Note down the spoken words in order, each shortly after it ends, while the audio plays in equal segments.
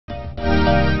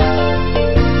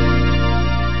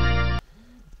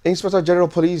Inspector General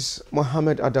Police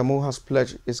Mohammed Adamu has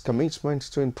pledged his commitment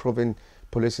to improving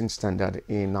policing standard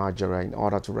in Nigeria in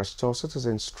order to restore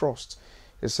citizens' trust.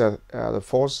 He said the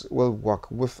force will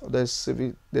work with the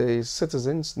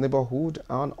citizens, neighborhood,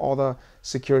 and other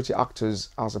security actors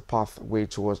as a pathway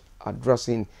towards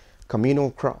addressing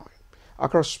communal crime. Our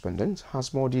correspondent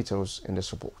has more details in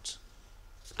this report.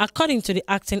 According to the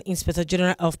Acting Inspector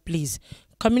General of Police,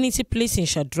 community policing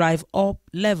shall drive up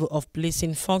level of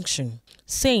policing function,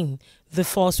 saying the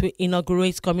force will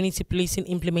inaugurate Community Policing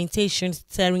Implementation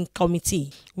Steering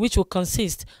Committee, which will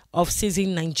consist of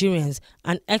seasoned Nigerians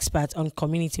and experts on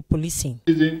community policing.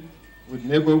 With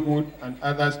neighborhood and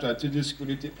other strategic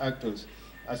security actors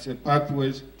as a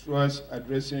pathway towards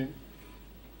addressing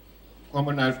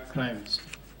communal crimes.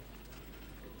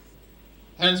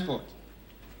 Henceforth,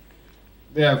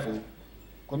 therefore,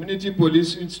 community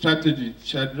policing strategy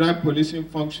shall drive policing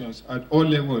functions at all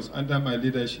levels under my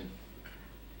leadership.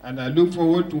 And I look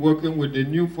forward to working with the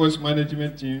new force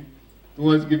management team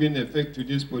towards giving effect to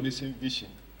this policing vision.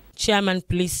 Chairman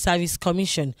Police Service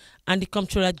Commission and the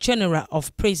Comptroller General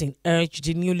of Prison urged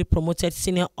the newly promoted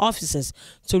senior officers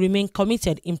to remain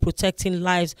committed in protecting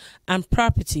lives and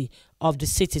property of the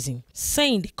citizen,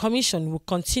 saying the Commission will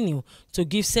continue to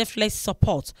give selfless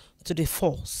support to the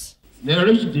force. They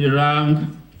reached the rank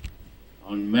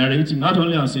on merit, not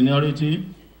only on seniority,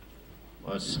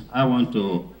 but I want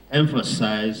to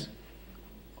emphasize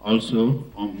also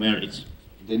on merit.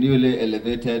 The newly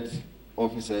elevated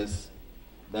officers,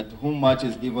 that to whom much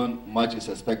is given, much is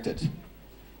expected.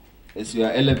 As you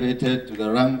are elevated to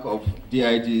the rank of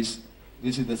DIGs,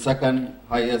 this is the second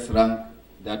highest rank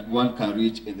that one can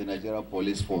reach in the Nigerian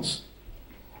police force.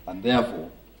 And therefore,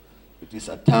 it is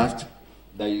a task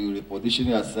that you reposition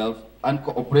yourself and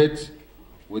cooperate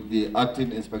with the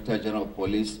Acting Inspector General of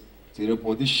Police to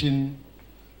reposition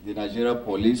the Nigerian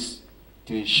police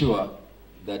to ensure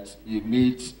that you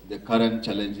meet the current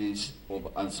challenges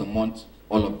and surmount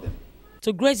all of them.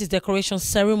 To grace this decoration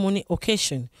ceremony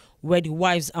occasion were the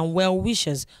wives and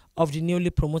well-wishers of the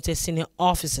newly promoted senior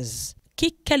officers.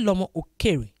 Kikelomo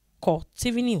Okeri, Core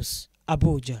TV News,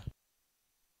 Abuja.